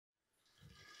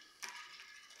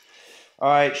All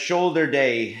right, shoulder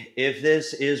day. If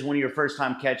this is one of your first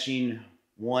time catching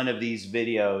one of these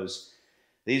videos,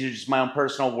 these are just my own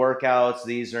personal workouts.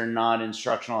 These are not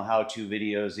instructional how-to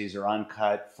videos. These are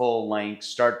uncut, full length,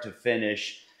 start to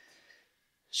finish.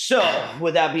 So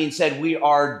with that being said, we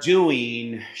are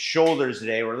doing shoulders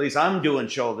today, or at least I'm doing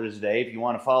shoulders today. If you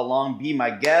want to follow along, be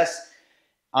my guest.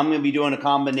 I'm going to be doing a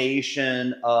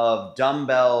combination of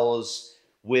dumbbells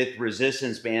with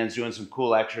resistance bands, doing some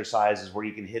cool exercises where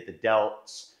you can hit the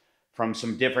delts from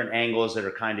some different angles that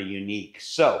are kind of unique.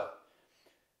 So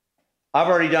I've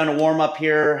already done a warm up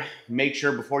here. Make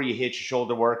sure before you hit your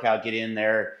shoulder workout, get in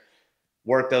there,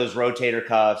 work those rotator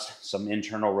cuffs, some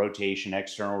internal rotation,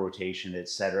 external rotation,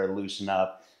 etc. Loosen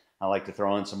up. I like to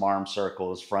throw in some arm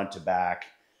circles front to back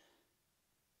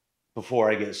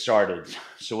before I get started.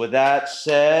 So with that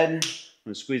said, I'm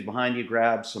going to squeeze behind you,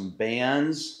 grab some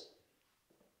bands.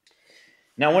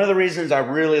 Now, one of the reasons I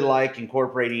really like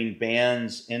incorporating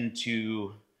bands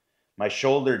into my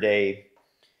shoulder day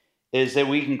is that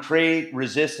we can create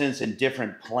resistance in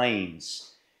different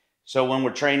planes. So when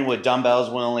we're training with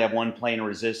dumbbells, we only have one plane of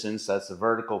resistance. That's the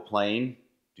vertical plane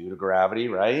due to gravity,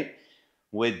 right?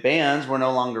 With bands, we're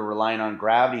no longer relying on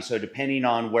gravity. So depending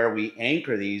on where we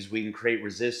anchor these, we can create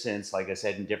resistance, like I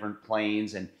said, in different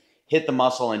planes and hit the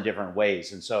muscle in different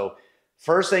ways. And so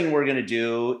first thing we're going to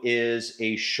do is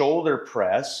a shoulder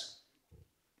press.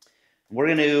 We're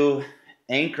going to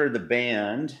anchor the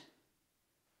band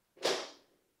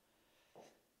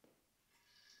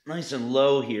nice and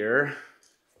low here.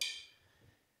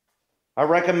 I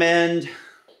recommend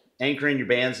anchoring your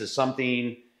bands to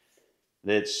something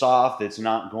that's soft, that's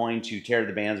not going to tear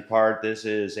the bands apart. This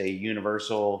is a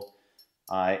universal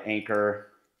anchor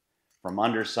from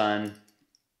Undersun.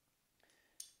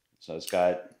 So it's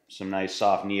got some nice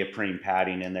soft neoprene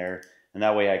padding in there, and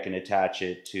that way I can attach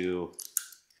it to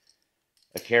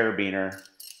a carabiner.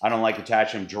 I don't like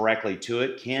attaching them directly to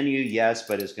it. Can you? Yes,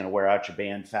 but it's going to wear out your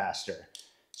band faster.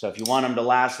 So if you want them to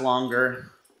last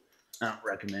longer, I don't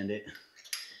recommend it.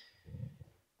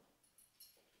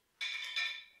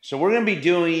 So we're going to be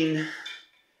doing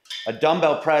a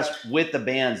dumbbell press with the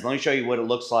bands. Let me show you what it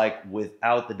looks like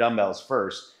without the dumbbells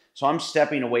first. So I'm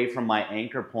stepping away from my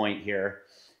anchor point here.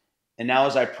 And now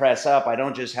as I press up, I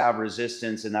don't just have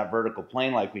resistance in that vertical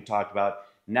plane like we talked about.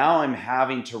 Now I'm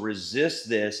having to resist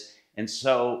this. And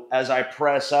so as I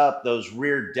press up, those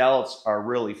rear delts are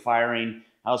really firing.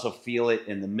 I also feel it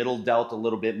in the middle delt a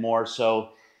little bit more. So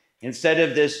instead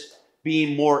of this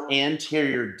being more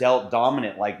anterior delt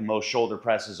dominant like most shoulder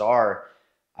presses are,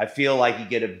 I feel like you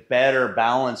get a better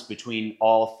balance between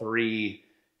all three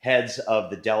heads of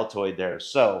the deltoid there.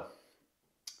 So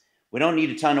we don't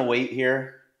need a ton of weight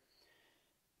here.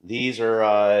 These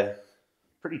are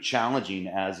pretty challenging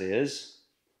as is.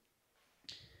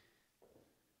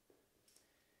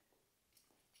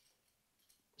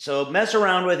 So mess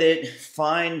around with it,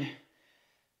 find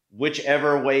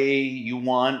whichever way you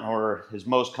want or is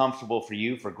most comfortable for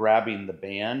you for grabbing the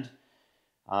band.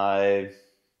 I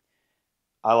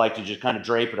like to just kind of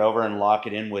drape it over and lock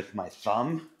it in with my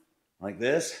thumb like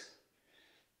this.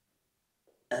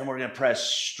 And we're going to press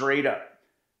straight up,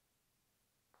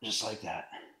 just like that.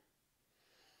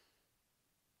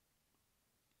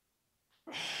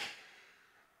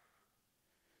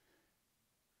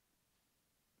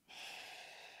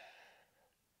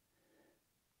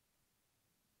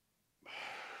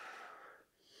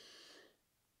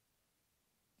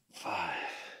 Five,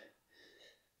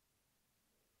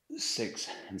 6,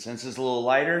 and since it's a little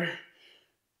lighter,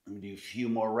 I'm gonna do a few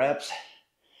more reps.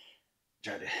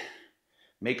 Try to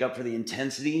make up for the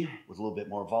intensity with a little bit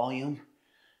more volume.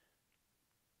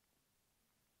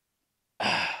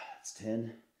 That's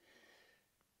 10,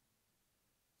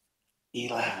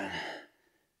 11,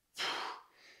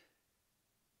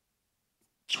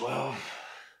 12,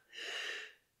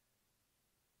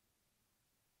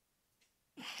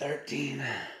 13,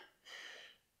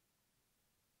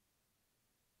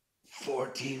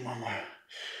 14, one more.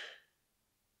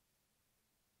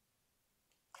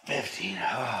 15.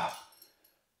 Oh,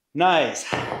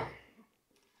 nice. Let's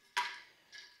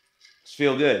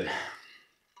feel good.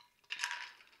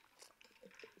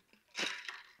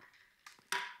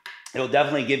 It'll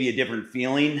definitely give you a different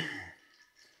feeling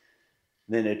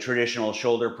than a traditional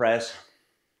shoulder press.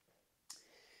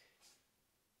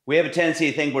 We have a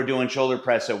tendency to think we're doing shoulder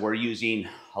press, so we're using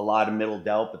a lot of middle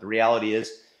delt, but the reality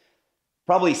is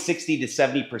probably 60 to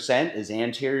 70% is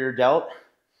anterior delt.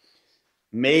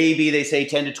 Maybe they say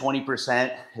 10 to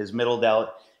 20% is middle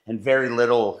delt, and very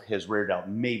little is rear delt,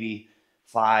 maybe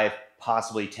 5,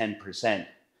 possibly 10%.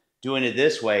 Doing it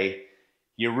this way,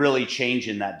 you're really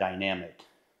changing that dynamic.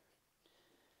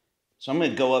 So I'm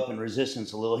going to go up in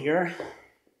resistance a little here.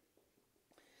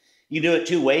 You do it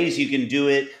two ways. You can do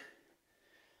it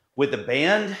with a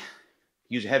band,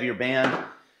 use a heavier band,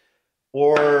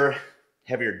 or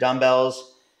heavier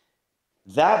dumbbells.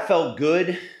 That felt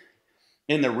good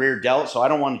in the rear delt, so I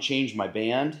don't want to change my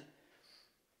band.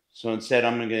 So instead,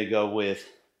 I'm going to go with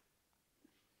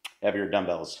heavier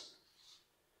dumbbells.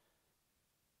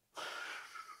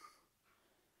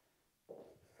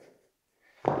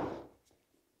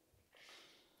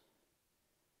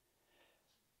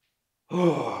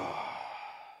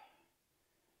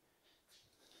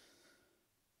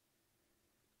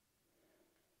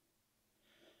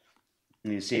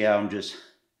 And you see how I'm just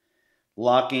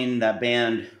locking that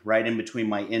band right in between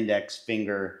my index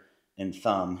finger and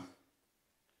thumb.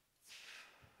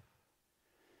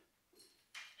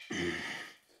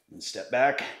 And step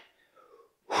back.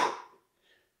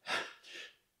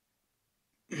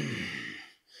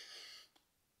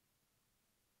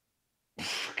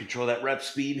 Control that rep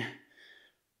speed.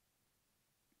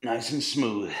 Nice and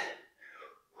smooth.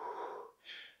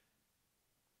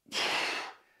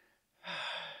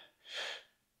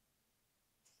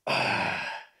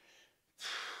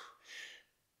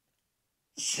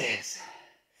 Six,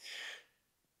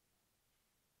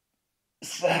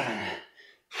 7,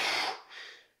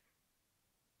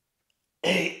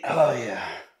 8, oh yeah.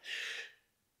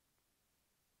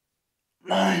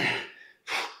 9.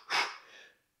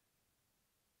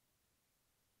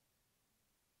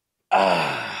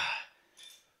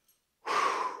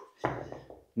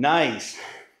 Nice.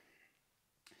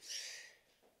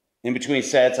 In between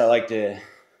sets, I like to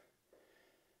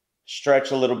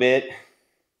stretch a little bit.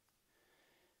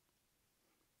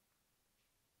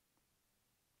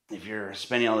 If you're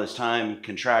spending all this time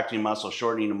contracting muscle,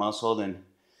 shortening a muscle, then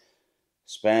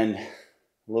spend a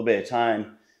little bit of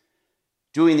time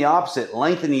doing the opposite,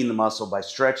 lengthening the muscle by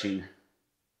stretching.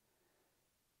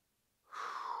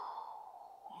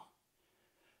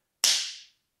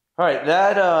 All right,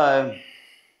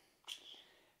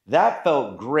 that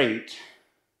felt great,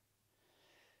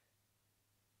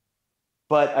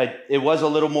 but it was a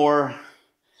little more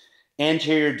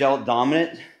anterior delt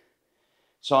dominant.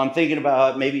 So I'm thinking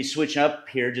about maybe switching up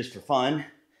here just for fun.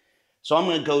 So I'm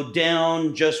going to go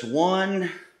down just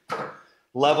one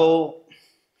level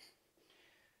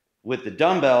with the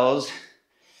dumbbells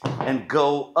and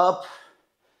go up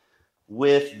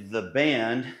with the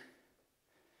band.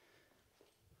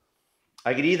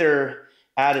 I could either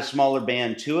add a smaller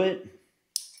band to it,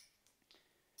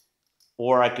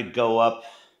 or I could go up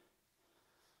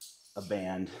a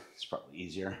band. It's probably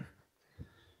easier.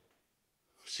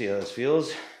 See how this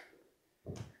feels.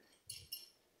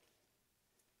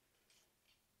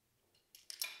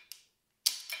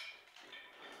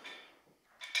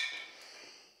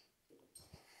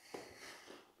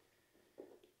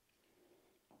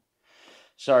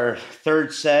 So our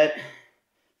third set,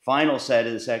 final set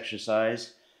of this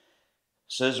exercise.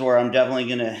 So this is where I'm definitely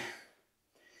going to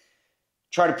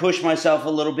try to push myself a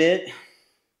little bit.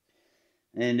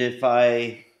 And if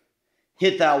I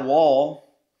hit that wall,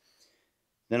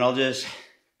 then I'll just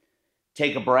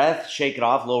take a breath, shake it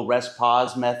off, a little rest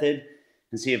pause method,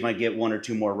 and see if I get 1 or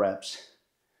 2 more reps.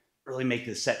 Really make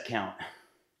this set count.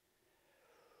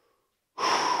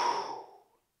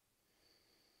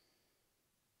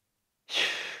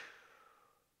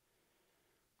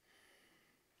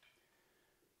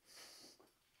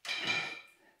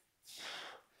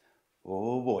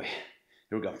 Oh boy,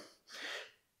 here we go.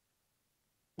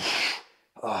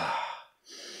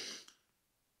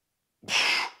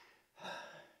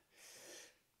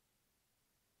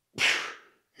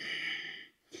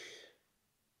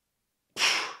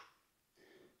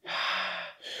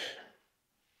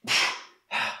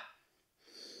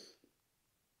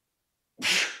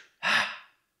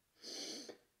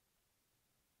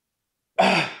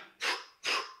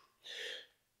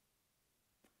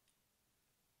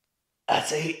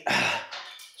 That's 8.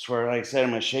 Swear, like I said,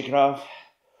 I'm going to shake it off.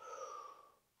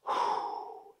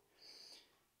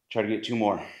 Try to get 2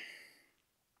 more.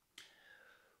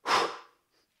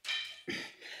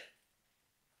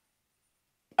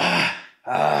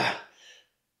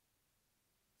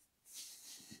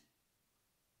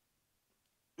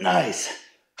 Nice.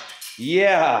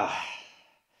 Yeah.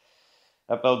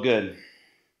 That felt good.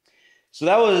 So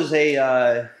that was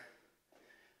a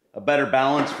better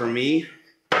balance for me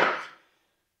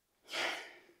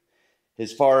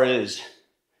as far as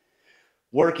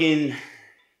working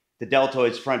the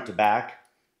deltoids front to back.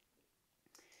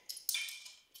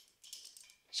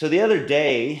 So the other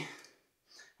day,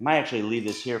 I might actually leave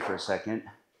this here for a second.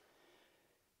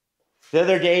 The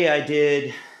other day I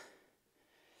did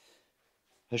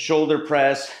a shoulder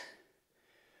press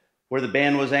where the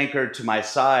band was anchored to my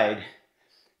side.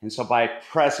 And so by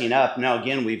pressing up, now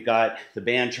again, we've got the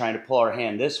band trying to pull our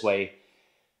hand this way.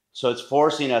 So it's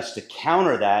forcing us to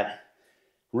counter that,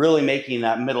 really making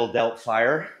that middle delt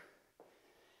fire.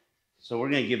 So we're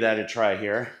gonna give that a try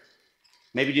here.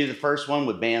 Maybe do the first one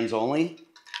with bands only.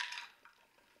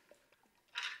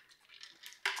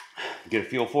 Get a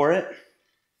feel for it.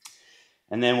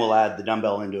 And then we'll add the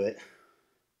dumbbell into it.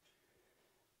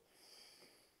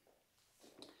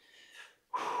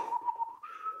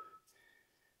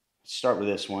 Start with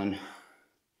this one.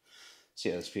 See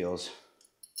how this feels.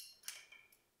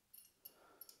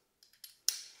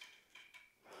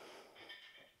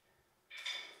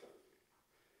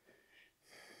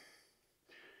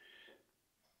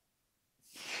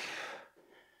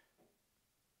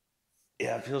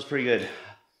 Yeah, it feels pretty good.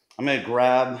 I'm gonna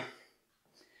grab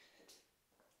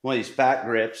one of these fat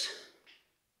grips.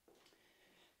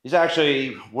 These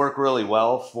actually work really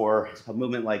well for a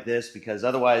movement like this because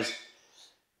otherwise,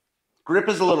 grip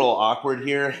is a little awkward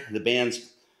here. The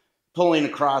band's pulling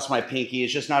across my pinky.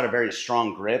 It's just not a very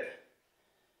strong grip.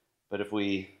 But if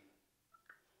we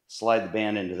slide the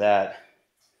band into that,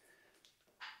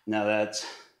 now that's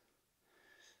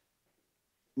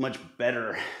much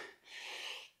better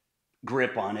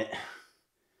grip on it.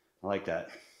 I like that.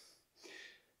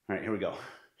 All right, here we go.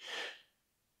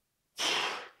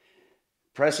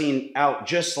 Pressing out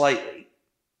just slightly.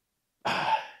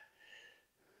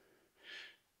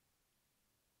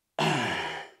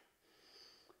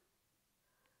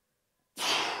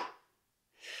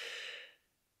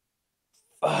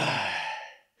 5,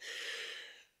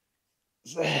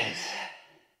 6,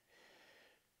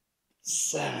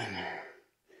 7,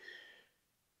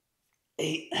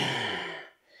 8,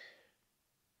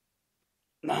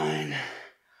 9.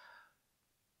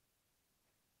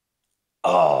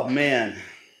 Oh man.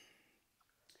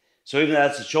 So even though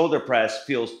that's a shoulder press,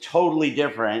 feels totally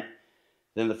different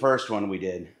than the first one we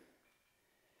did.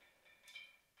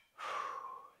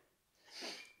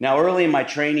 Now early in my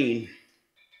training,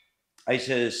 I used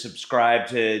to subscribe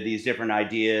to these different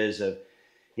ideas of,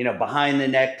 behind the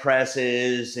neck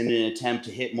presses in an attempt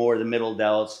to hit more of the middle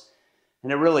delts.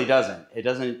 And it really doesn't. It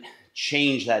doesn't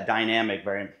change that dynamic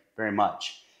very, very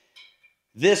much.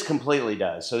 This completely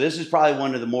does. So this is probably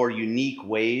one of the more unique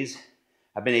ways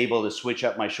I've been able to switch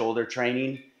up my shoulder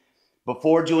training.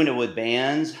 Before doing it with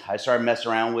bands, I started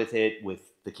messing around with it with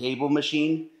the cable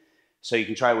machine. So you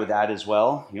can try it with that as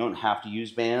well. You don't have to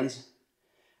use bands.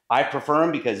 I prefer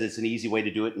them because it's an easy way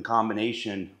to do it in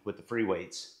combination with the free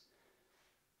weights.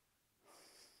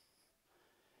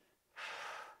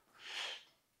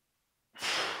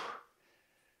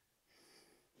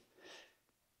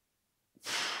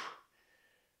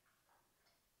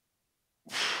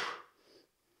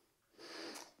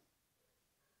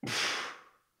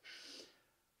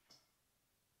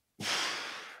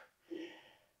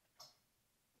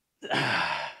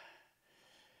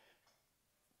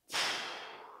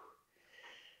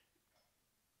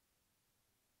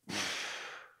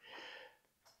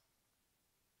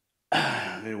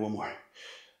 Maybe one more.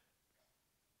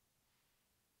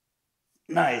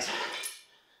 Nice. So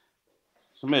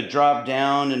I'm going to drop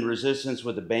down in resistance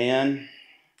with the band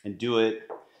and do it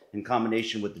in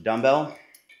combination with the dumbbell.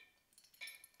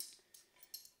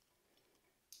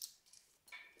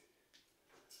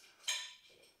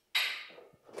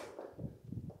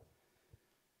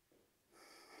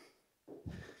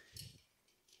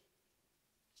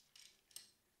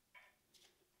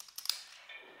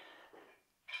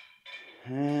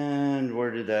 And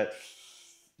where did that,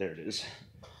 there it is.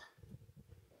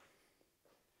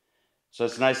 So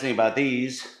it's the nice thing about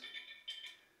these,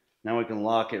 now we can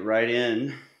lock it right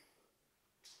in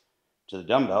to the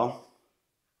dumbbell.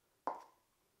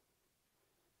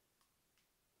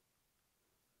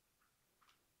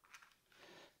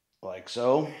 Like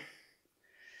so.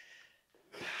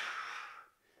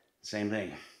 Same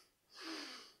thing.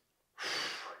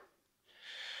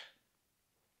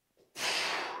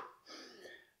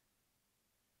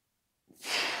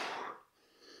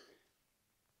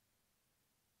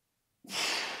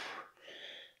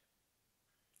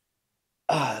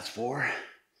 That's 4,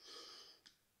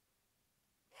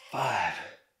 5,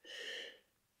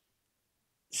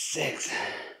 6,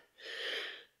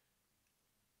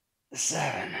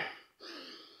 7,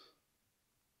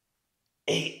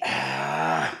 8,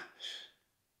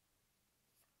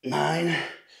 9,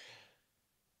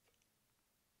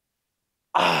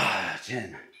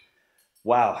 10.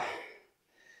 Wow.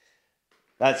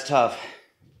 That's tough.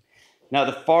 Now,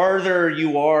 the farther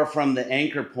you are from the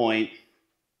anchor point,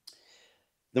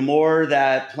 The more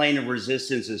that plane of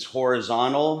resistance is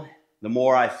horizontal, the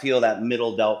more I feel that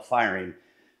middle delt firing.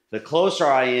 The closer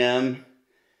I am,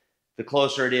 the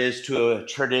closer it is to a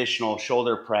traditional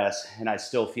shoulder press, and I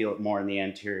still feel it more in the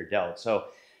anterior delt. So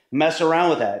mess around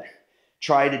with that.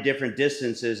 Try to different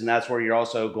distances, and that's where you're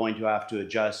also going to have to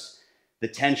adjust the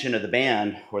tension of the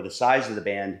band or the size of the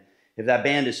band. If that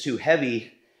band is too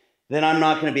heavy, then I'm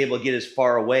not going to be able to get as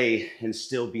far away and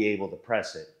still be able to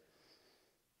press it.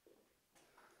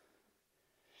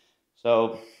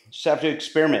 So just have to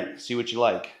experiment, see what you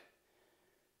like.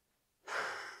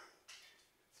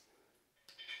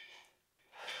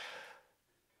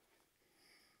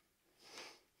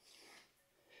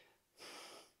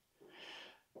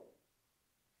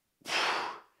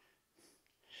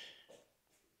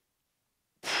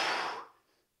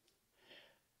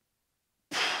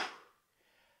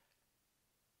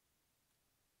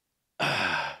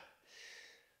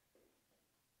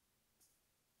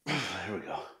 Here we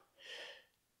go.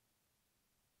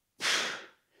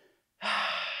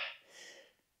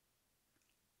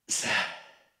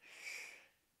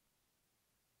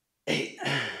 8,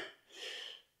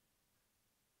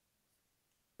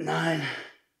 9,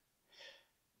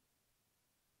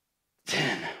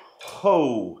 10.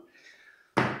 Oh,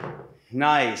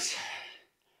 nice.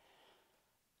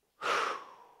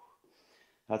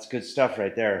 That's good stuff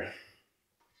right there.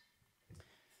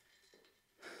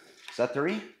 Is that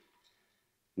 3?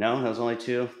 No, that was only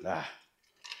 2.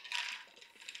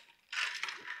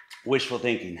 Wishful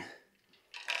thinking.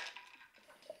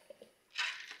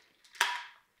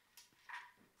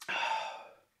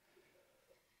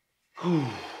 Whew.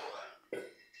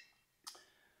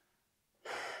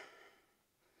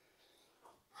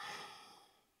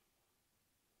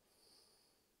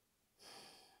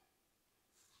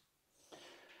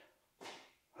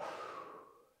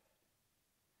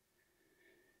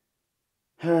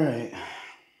 All right.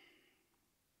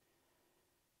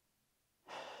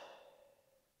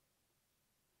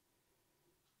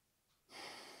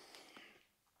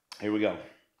 Here we go.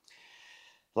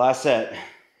 Last set.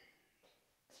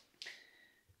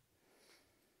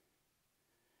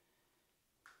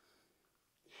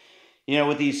 You know,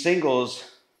 with these singles,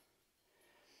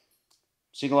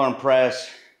 single arm press,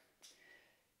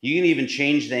 you can even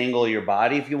change the angle of your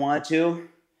body if you want to.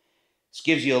 This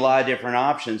gives you a lot of different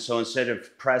options. So instead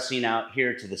of pressing out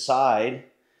here to the side,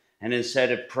 and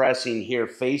instead of pressing here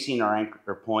facing our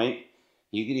anchor point,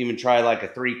 you can even try like a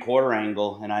 3/4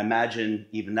 angle, and I imagine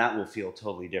even that will feel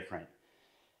totally different.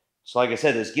 So like I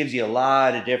said, this gives you a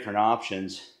lot of different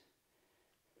options.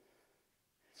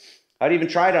 I'd even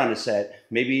try it on a set.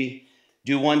 Maybe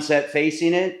do one set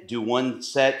facing it, do one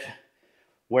set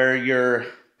where you're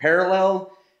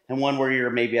parallel, and one where you're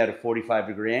maybe at a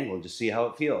 45-degree angle, just see how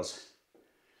it feels.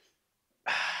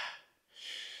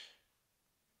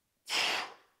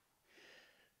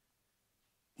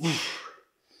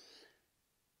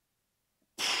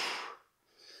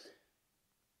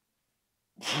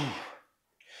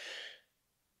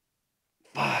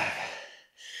 Five,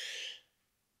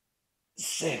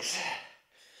 6,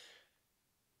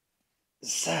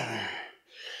 7,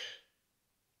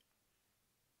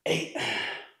 8,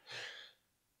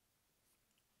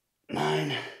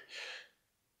 9.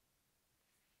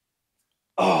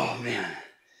 Oh man,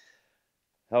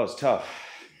 that was tough.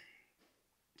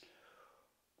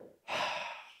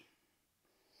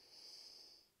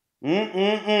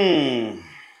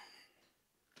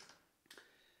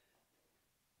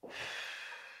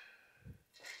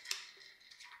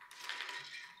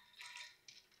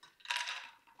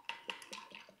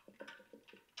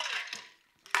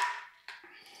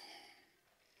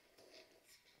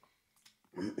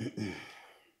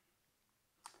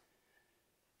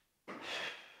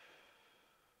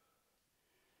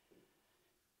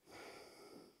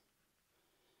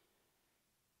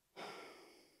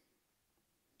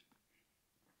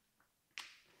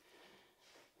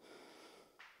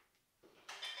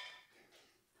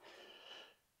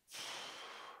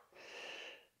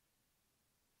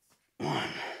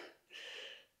 One,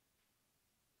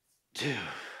 2,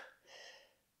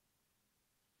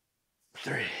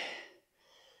 3,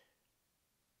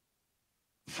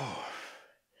 4,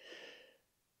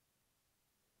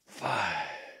 5,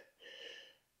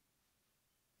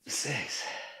 6,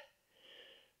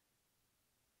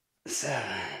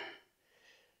 7,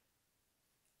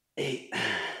 8,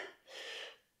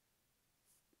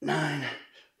 9.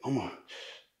 One more.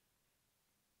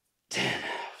 10.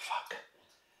 Fuck.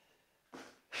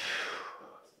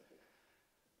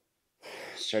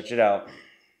 Stretch it out.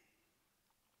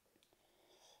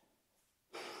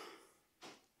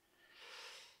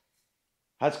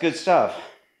 That's good stuff.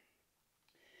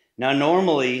 Now,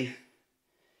 normally,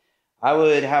 I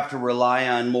would have to rely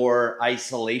on more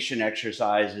isolation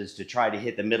exercises to try to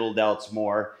hit the middle delts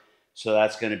more. So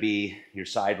that's going to be your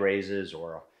side raises,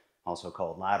 or also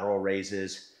called lateral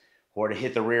raises. Or to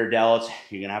hit the rear delts,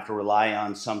 you're going to have to rely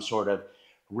on some sort of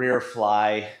rear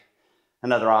fly.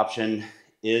 Another option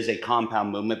is a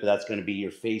compound movement, but that's going to be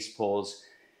your face pulls.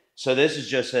 So this is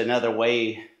just another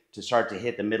way to start to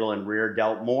hit the middle and rear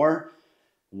delt more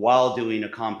while doing a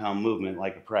compound movement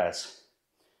like a press.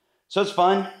 So it's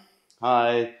fun.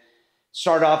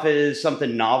 Start off as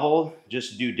something novel,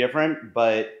 just to do different,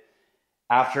 but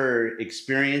after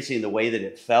experiencing the way that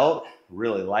it felt,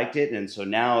 really liked it, and so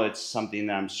now it's something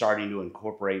that I'm starting to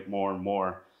incorporate more and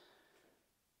more.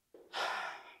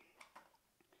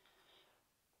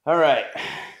 All right,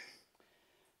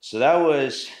 so that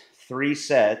was 3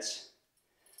 sets.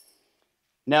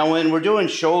 Now when we're doing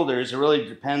shoulders, it really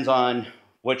depends on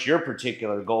what your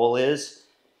particular goal is.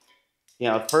 You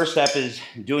know, first step is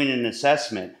doing an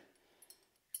assessment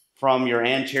from your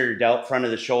anterior delt, front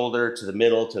of the shoulder, to the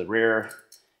middle, to the rear,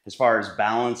 as far as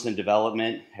balance and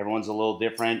development. Everyone's a little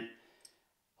different.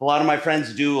 A lot of my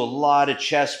friends do a lot of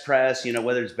chest press, you know,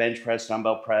 whether it's bench press,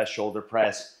 dumbbell press, shoulder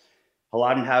press. A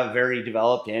lot of them have very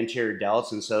developed anterior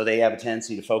delts, and so they have a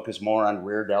tendency to focus more on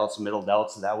rear delts, middle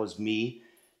delts. That was me,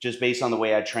 just based on the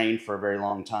way I trained for a very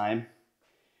long time.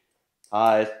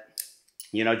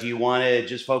 You know, do you want to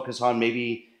just focus on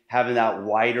maybe having that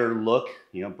wider look,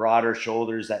 you know, broader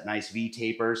shoulders, that nice V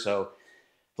taper? So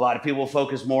a lot of people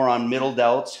focus more on middle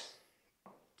delts.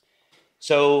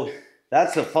 So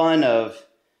that's the fun of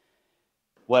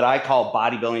what I call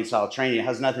bodybuilding style training. It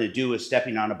has nothing to do with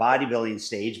stepping on a bodybuilding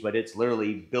stage, but it's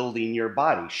literally building your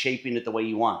body, shaping it the way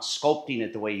you want, sculpting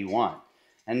it the way you want.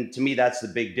 And to me, that's the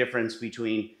big difference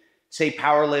between, say,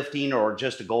 powerlifting or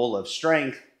just a goal of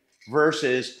strength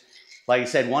versus, like I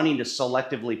said, wanting to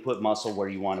selectively put muscle where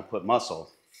you want to put muscle.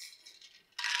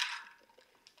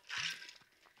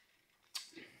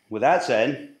 With that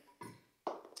said,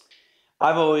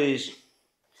 I've always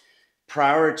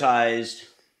prioritized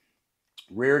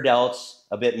rear delts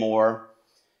a bit more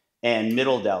and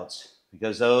middle delts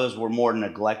because those were more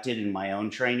neglected in my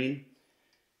own training.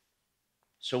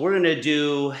 So we're going to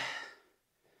do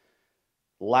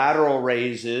lateral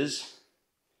raises.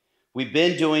 We've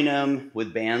been doing them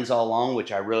with bands all along,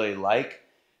 which I really like,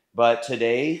 but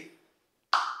today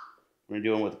we're going to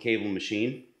do them with a cable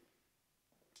machine.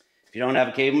 If you don't have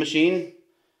a cable machine,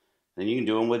 then you can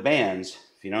do them with bands.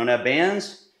 If you don't have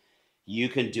bands, you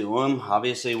can do them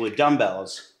obviously with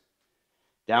dumbbells.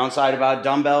 Downside about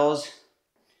dumbbells,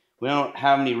 we don't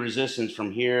have any resistance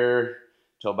from here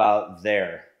to about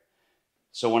there.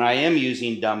 So when I am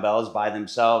using dumbbells by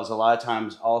themselves, a lot of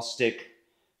times I'll stick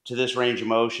to this range of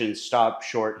motion, stop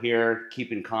short here,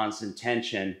 keeping constant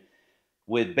tension.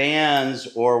 With bands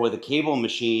or with a cable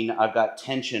machine, I've got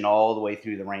tension all the way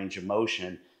through the range of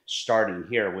motion, starting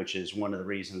here, which is one of the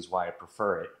reasons why I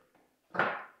prefer it.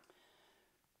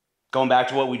 Going back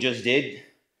to what we just did,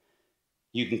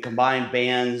 you can combine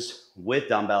bands with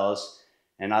dumbbells,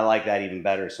 and I like that even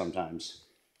better sometimes.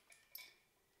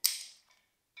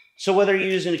 So whether you're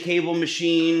using a cable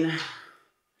machine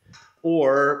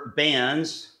or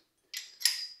bands,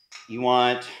 you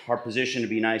want our position to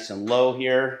be nice and low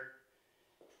here.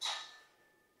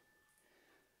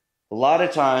 A lot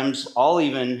of times, I'll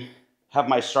even have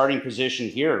my starting position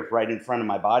here right in front of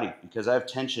my body because I have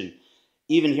tension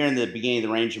even here in the beginning of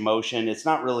the range of motion. It's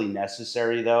not really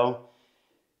necessary though.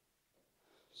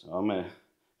 So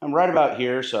I'm right about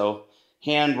here, so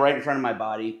hand right in front of my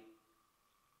body,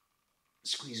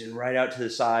 squeezing right out to the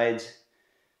sides.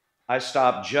 I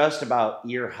stop just about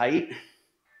ear height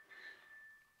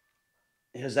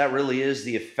because that really is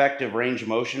the effective range of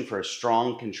motion for a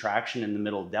strong contraction in the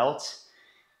middle delts.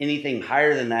 Anything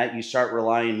higher than that, you start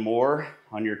relying more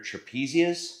on your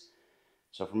trapezius.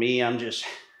 So for me, I'm just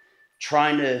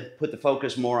trying to put the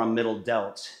focus more on middle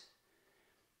delts.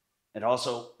 It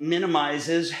also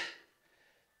minimizes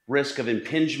risk of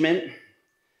impingement.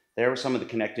 There was some of the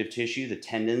connective tissue, the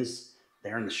tendons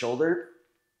there in the shoulder.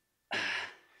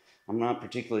 I'm not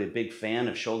particularly a big fan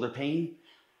of shoulder pain.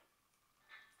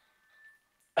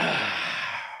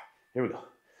 Here we go.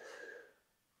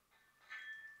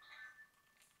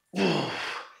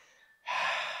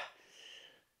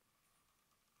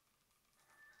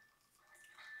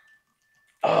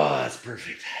 Oh, that's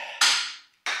perfect.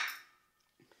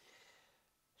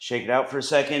 Shake it out for a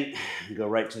second and go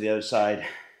right to the other side.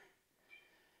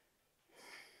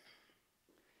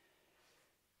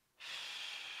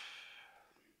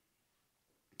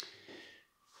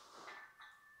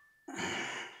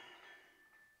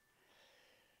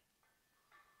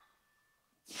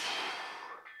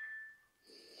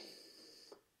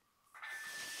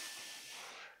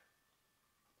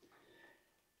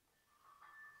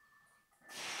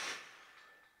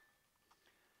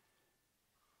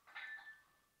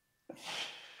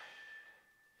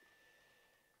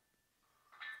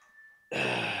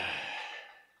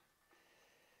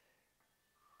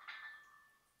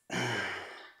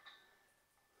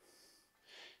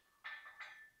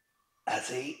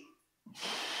 That's 8.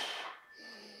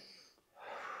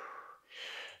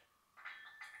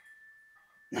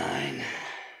 9.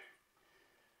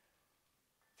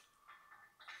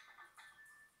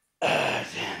 10.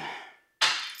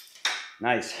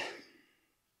 Nice.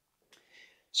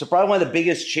 So probably one of the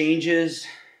biggest changes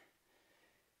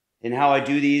in how I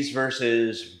do these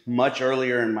versus much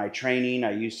earlier in my training,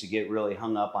 I used to get really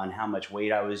hung up on how much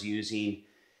weight I was using.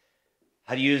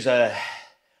 I'd use a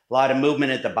lot of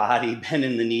movement at the body,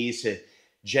 bending the knees to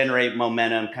generate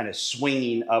momentum, kind of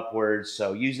swinging upwards.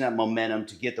 So using that momentum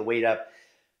to get the weight up.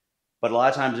 But a lot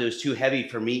of times it was too heavy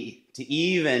for me to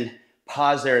even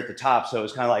pause there at the top. So it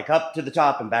was kind of like up to the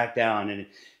top and back down. And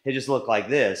it just looked like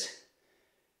this.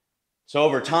 So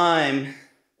over time,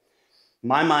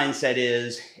 my mindset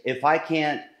is if I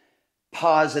can't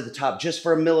pause at the top just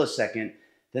for a millisecond,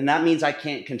 then that means I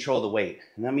can't control the weight.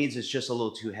 And that means it's just a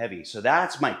little too heavy. So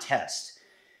that's my test.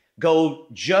 Go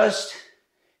just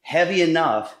heavy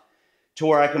enough to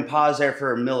where I can pause there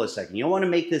for a millisecond. You don't want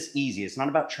to make this easy. It's not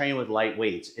about training with light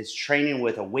weights. It's training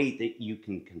with a weight that you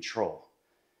can control.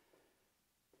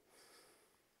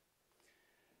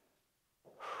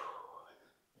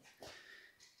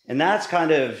 And that's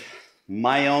kind of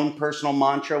my own personal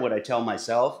mantra, what I tell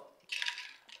myself.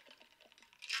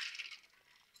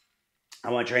 I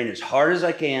want to train as hard as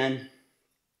I can,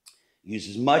 use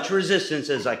as much resistance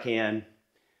as I can,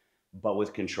 but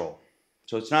with control.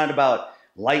 So it's not about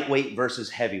lightweight versus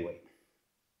heavyweight.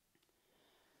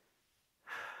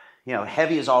 You know,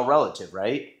 heavy is all relative,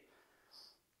 right?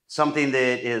 Something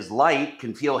that is light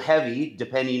can feel heavy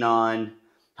depending on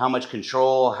how much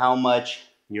control, how much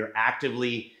you're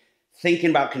actively thinking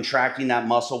about contracting that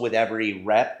muscle with every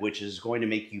rep, which is going to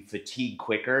make you fatigue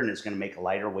quicker and it's going to make a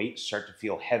lighter weight start to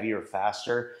feel heavier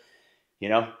faster. You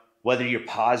know, whether you're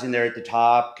pausing there at the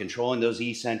top, controlling those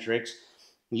eccentrics,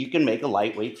 you can make a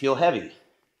lightweight feel heavy.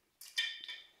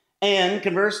 And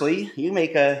conversely, you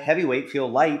make a heavyweight feel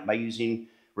light by using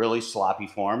really sloppy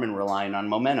form and relying on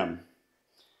momentum.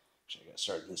 Actually, I got to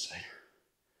start this side.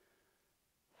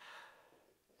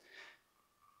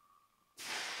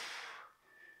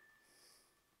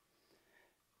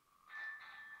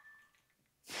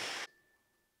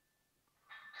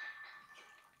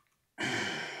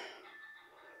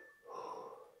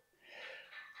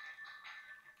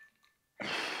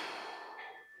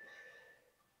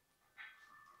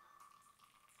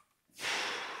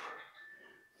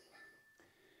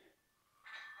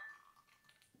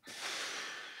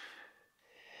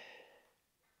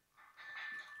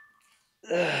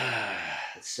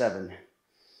 That's 7.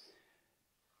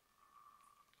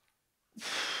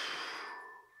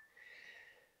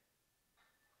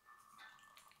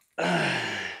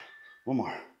 One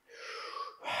more.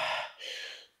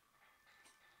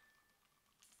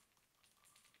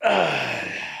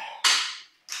 I'd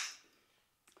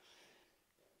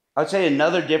say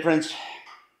another difference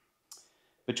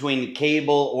between a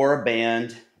cable or a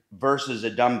band versus a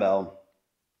dumbbell.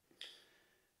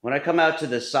 When I come out to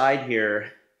the side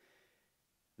here,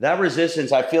 that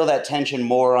resistance, I feel that tension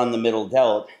more on the middle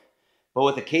delt. But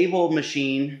with a cable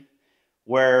machine,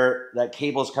 where that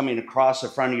cable is coming across the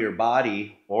front of your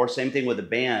body, or same thing with a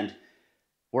band,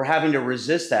 we're having to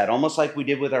resist that, almost like we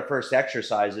did with our first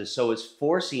exercises. So it's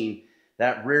forcing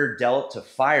that rear delt to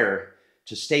fire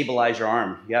to stabilize your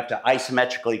arm. You have to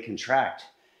isometrically contract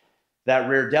that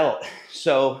rear delt.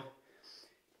 So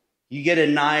you get a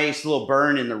nice little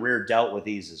burn in the rear delt with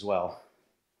these as well.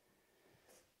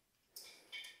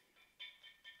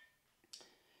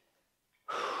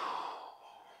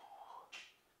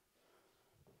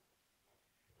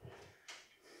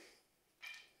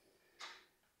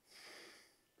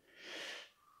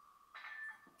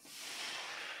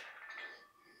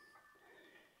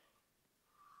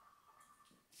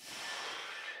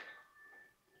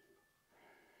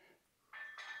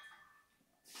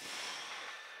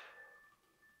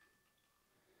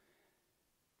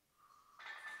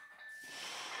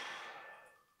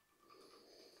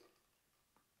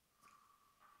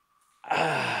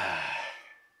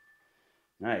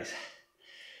 Nice.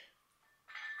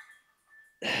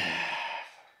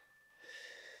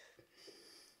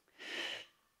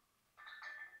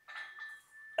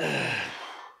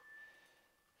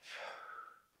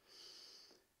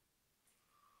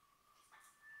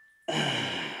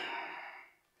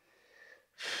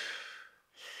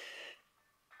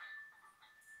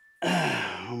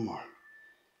 One more.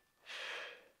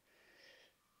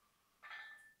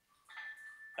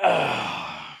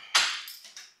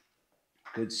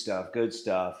 Good stuff, good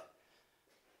stuff.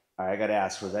 All right, I got to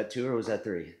ask, was that 2 or was that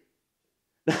 3?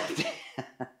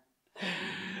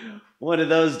 One of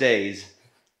those days.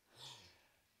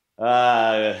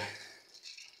 That's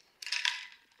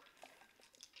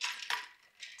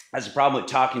the problem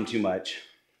with talking too much.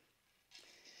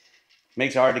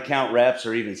 Makes it hard to count reps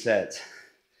or even sets.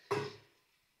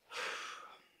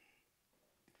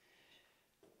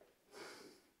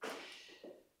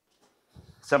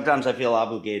 Sometimes I feel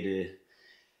obligated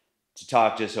to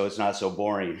talk just so it's not so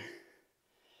boring.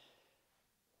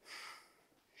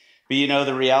 But you know,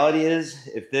 the reality is,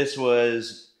 if this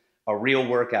was a real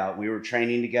workout, we were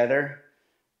training together,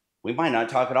 we might not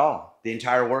talk at all the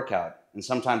entire workout. And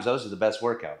sometimes those are the best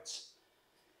workouts.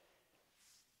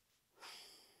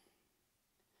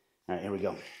 All right, here we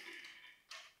go.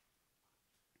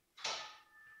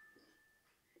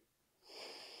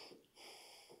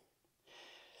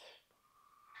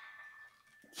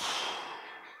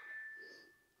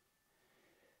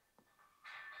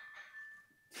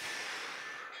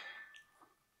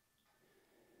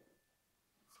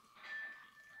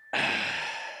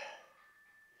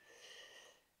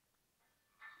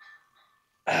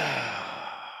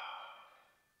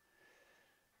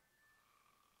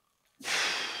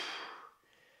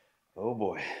 Oh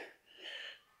boy.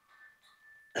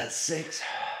 That's 6.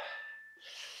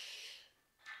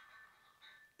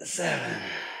 7.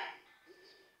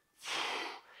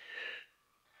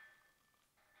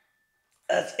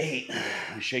 That's 8.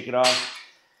 Shake it off.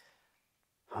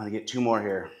 I'm gonna get 2 more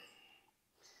here.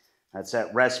 That's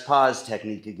that rest pause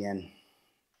technique again.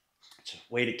 It's a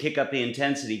way to kick up the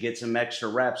intensity, get some extra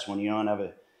reps when you don't have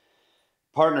a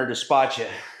partner to spot you.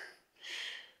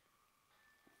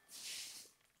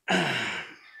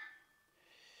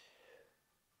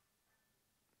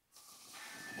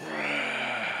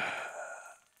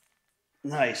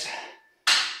 Nice.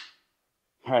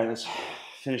 All right, let's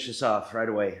finish this off right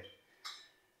away.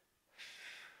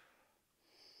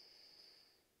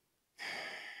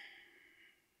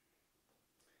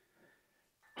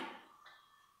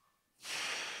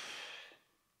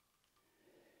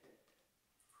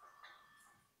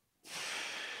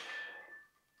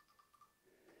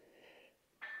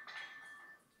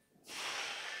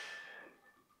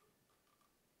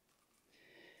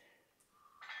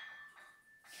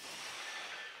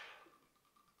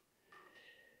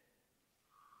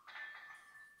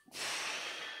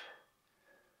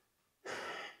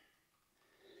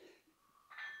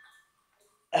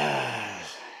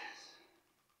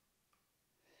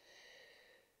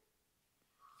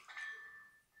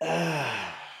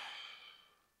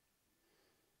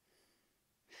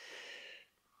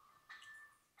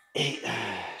 Eight.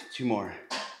 2 more.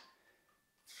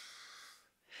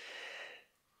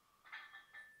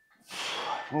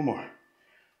 One more.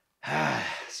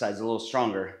 Side's a little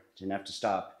stronger. Didn't have to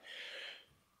stop.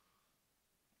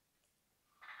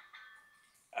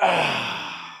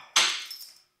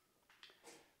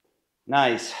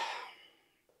 Nice.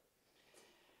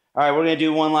 All right, we're going to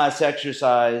do one last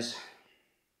exercise.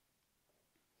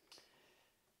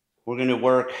 We're going to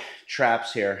work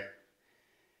traps here.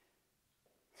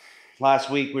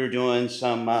 Last week we were doing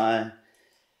some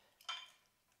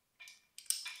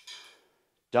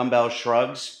dumbbell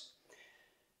shrugs.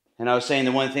 And I was saying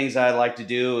the one of the things I like to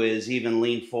do is even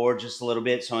lean forward just a little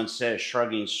bit. So instead of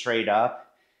shrugging straight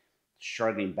up,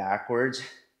 shrugging backwards.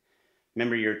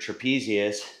 Remember your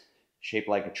trapezius, shaped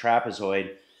like a trapezoid.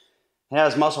 It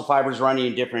has muscle fibers running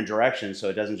in different directions, so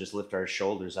it doesn't just lift our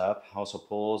shoulders up. Also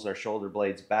pulls our shoulder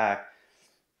blades back.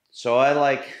 So I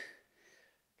like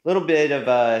a little bit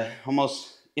of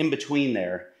almost in between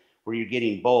there where you're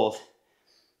getting both.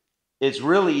 It's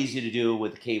really easy to do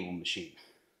with the cable machine.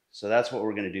 So that's what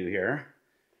we're going to do here.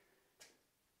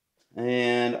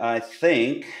 And I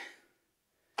think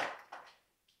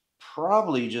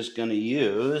probably just going to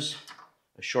use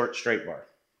a short straight bar.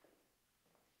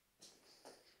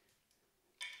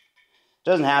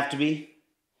 Doesn't have to be.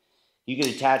 You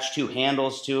can attach 2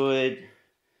 handles to it.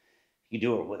 You can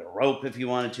do it with a rope if you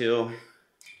wanted to.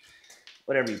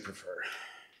 Whatever you prefer.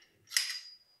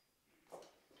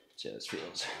 See how this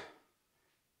feels.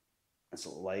 That's a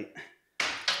little light.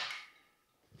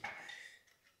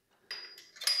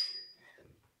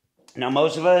 Now,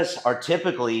 most of us are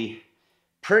typically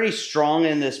pretty strong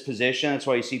in this position. That's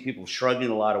why you see people shrugging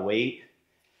a lot of weight.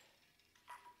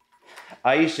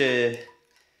 I used to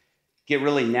get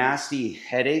really nasty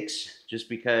headaches just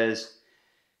because,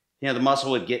 you know, the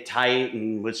muscle would get tight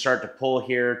and would start to pull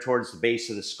here towards the base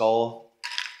of the skull.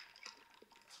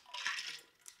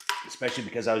 Especially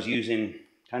because I was using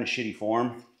kind of shitty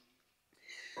form.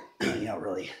 You know,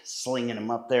 really slinging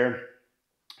them up there.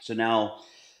 So now,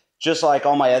 just like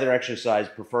all my other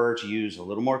exercises, prefer to use a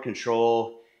little more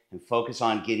control and focus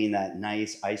on getting that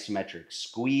nice isometric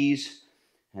squeeze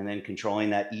and then controlling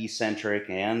that eccentric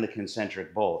and the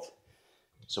concentric both.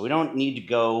 So we don't need to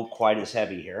go quite as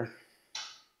heavy here.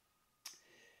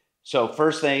 So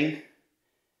first thing,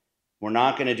 we're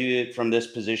not going to do it from this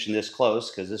position this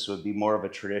close because this would be more of a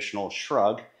traditional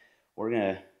shrug. We're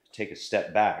going to take a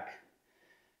step back.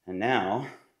 And now,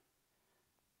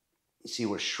 you see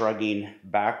we're shrugging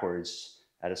backwards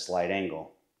at a slight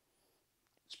angle.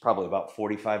 It's probably about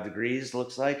 45 degrees,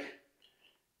 looks like.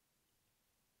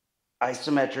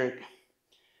 Isometric,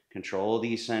 control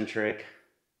the eccentric.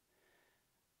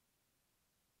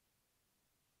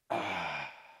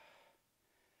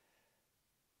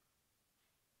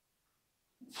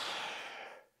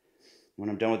 When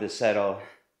I'm done with this set, I'll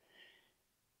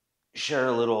share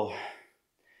a little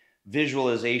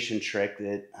visualization trick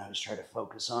that I was trying to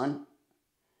focus on.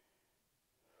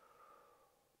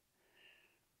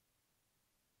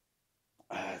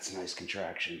 It's a nice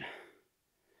contraction.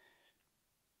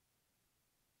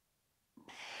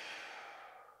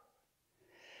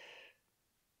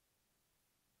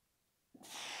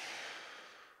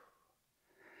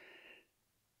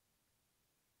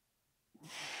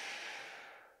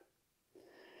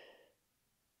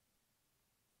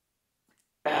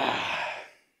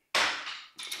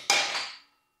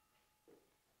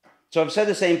 So I've said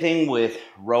the same thing with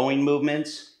rowing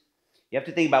movements. You have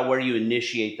to think about where you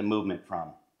initiate the movement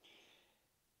from.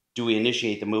 Do we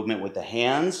initiate the movement with the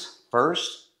hands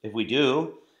first? If we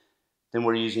do, then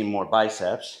we're using more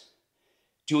biceps.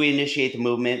 Do we initiate the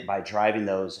movement by driving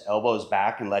those elbows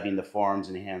back and letting the forearms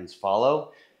and hands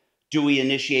follow? Do we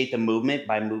initiate the movement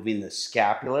by moving the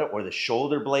scapula or the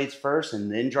shoulder blades first and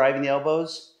then driving the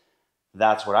elbows?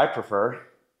 That's what I prefer.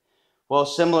 Well,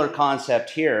 similar concept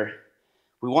here.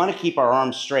 We want to keep our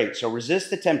arms straight, so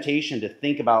resist the temptation to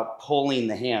think about pulling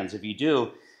the hands. If you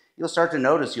do, you'll start to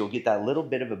notice you'll get that little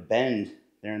bit of a bend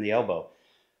there in the elbow.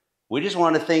 We just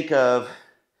want to think of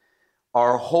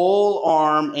our whole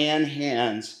arm and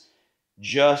hands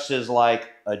just as like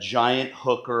a giant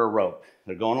hook or a rope.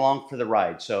 They're going along for the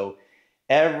ride, so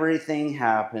everything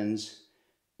happens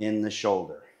in the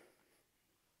shoulder.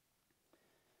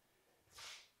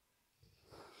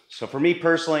 So for me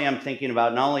personally, I'm thinking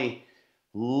about not only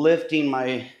lifting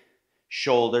my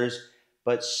shoulders,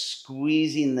 but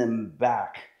squeezing them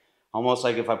back. Almost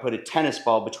like if I put a tennis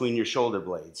ball between your shoulder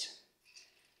blades.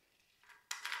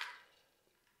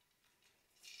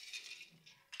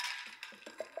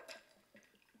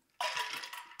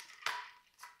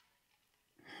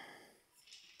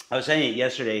 I was saying it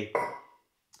yesterday.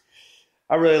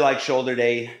 I really like shoulder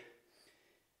day.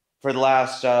 For the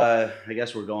last, I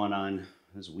guess we're going on,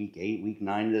 this is week 8, week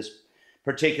 9, this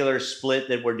particular split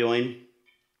that we're doing.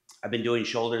 I've been doing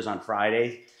shoulders on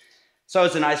Friday. So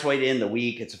it's a nice way to end the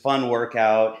week. It's a fun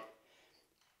workout.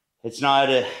 It's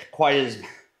not quite as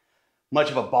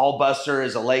much of a ball buster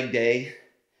as a leg day.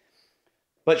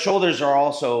 But shoulders are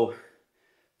also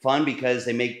fun because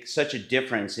they make such a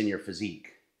difference in your physique.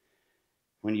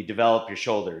 When you develop your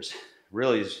shoulders,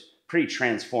 really is pretty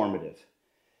transformative.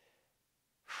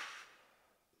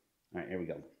 All right, here we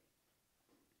go.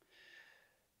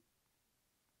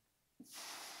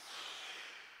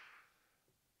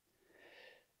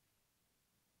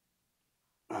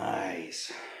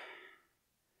 Nice.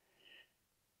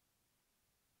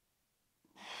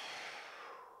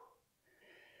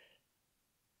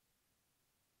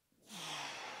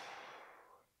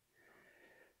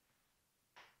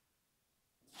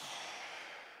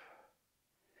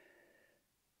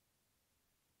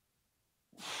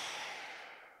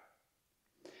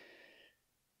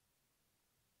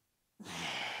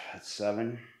 That's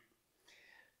 7,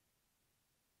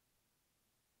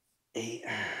 8,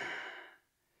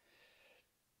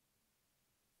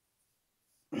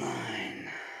 9,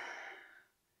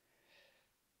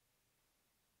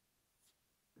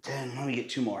 10. Let me get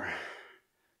 2 more.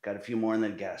 Got a few more in the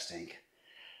gas tank.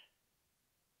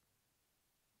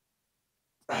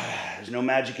 There's no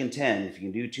magic in 10. If you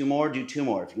can do 2 more, do 2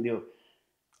 more. If you can do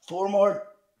 4 more,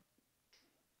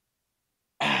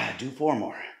 do 4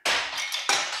 more.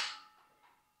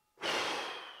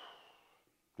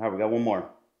 All right, we got 1 more.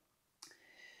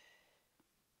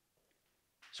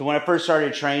 So when I first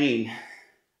started training,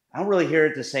 I don't really hear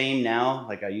it the same now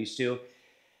like I used to,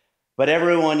 but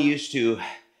everyone used to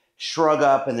shrug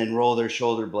up and then roll their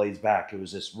shoulder blades back. It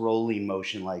was this rolling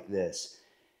motion like this.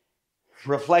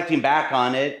 Reflecting back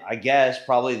on it, I guess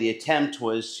probably the attempt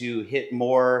was to hit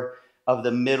more of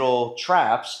the middle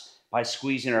traps by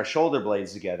squeezing our shoulder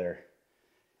blades together.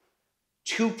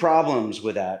 2 problems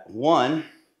with that. 1,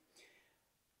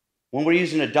 when we're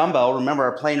using a dumbbell, remember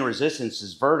our plane of resistance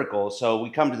is vertical, so we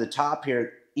come to the top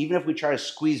here, even if we try to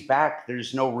squeeze back,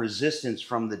 there's no resistance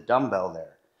from the dumbbell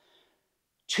there.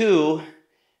 2,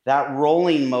 that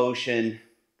rolling motion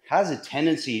has a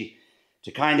tendency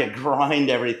to kind of grind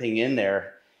everything in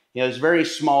there. You know, there's very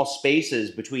small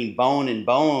spaces between bone and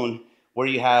bone where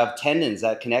you have tendons,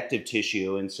 that connective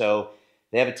tissue. And so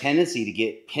they have a tendency to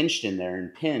get pinched in there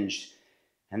and pinged.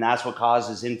 And that's what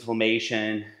causes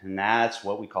inflammation. And that's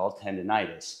what we call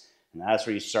tendonitis. And that's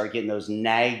where you start getting those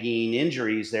nagging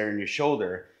injuries there in your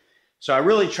shoulder. So I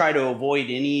really try to avoid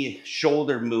any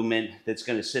shoulder movement that's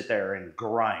going to sit there and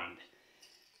grind.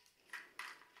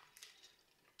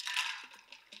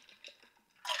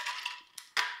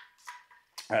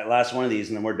 All right, last one of these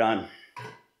and then we're done.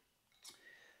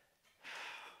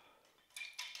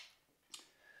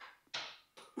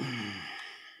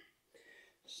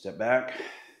 Step back.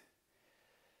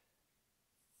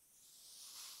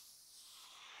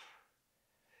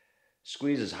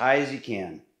 Squeeze as high as you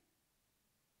can.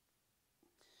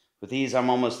 With these, I'm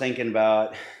almost thinking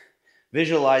about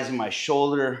visualizing my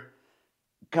shoulder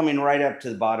coming right up to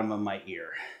the bottom of my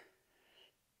ear.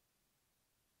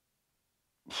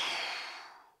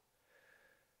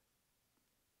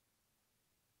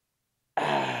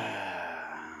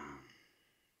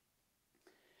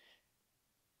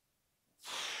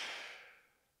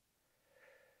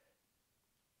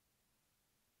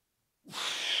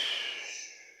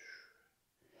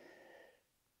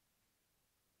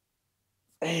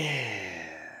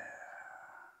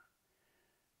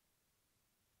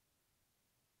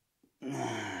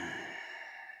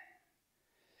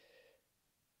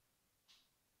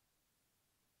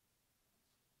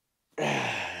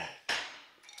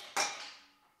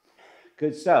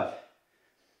 Good stuff.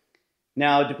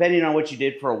 Now, depending on what you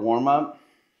did for a warm-up,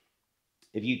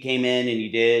 if you came in and you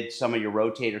did some of your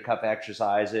rotator cuff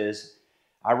exercises,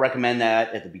 I recommend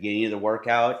that at the beginning of the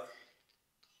workout.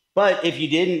 But if you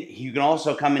didn't, you can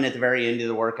also come in at the very end of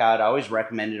the workout. I always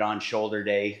recommend it on shoulder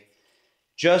day,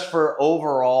 just for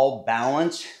overall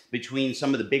balance between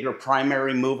some of the bigger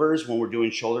primary movers when we're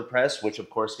doing shoulder press, which of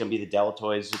course can be the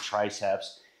deltoids, the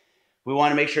triceps. We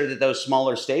want to make sure that those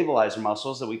smaller stabilizer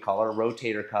muscles that we call our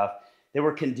rotator cuff, that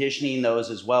we're conditioning those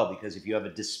as well, because if you have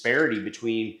a disparity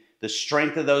between the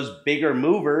strength of those bigger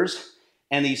movers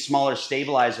and these smaller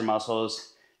stabilizer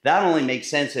muscles, that only makes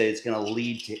sense that it's going to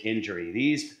lead to injury.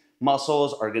 These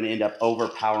muscles are going to end up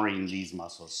overpowering these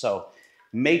muscles. So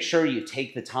make sure you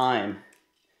take the time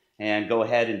and go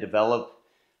ahead and develop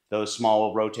those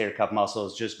small rotator cuff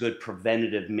muscles, just good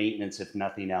preventative maintenance if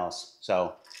nothing else.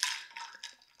 So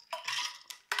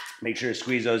make sure to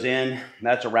squeeze those in.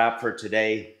 That's a wrap for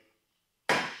today.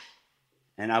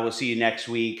 And I will see you next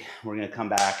week. We're going to come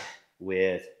back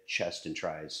with chest and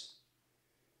tries.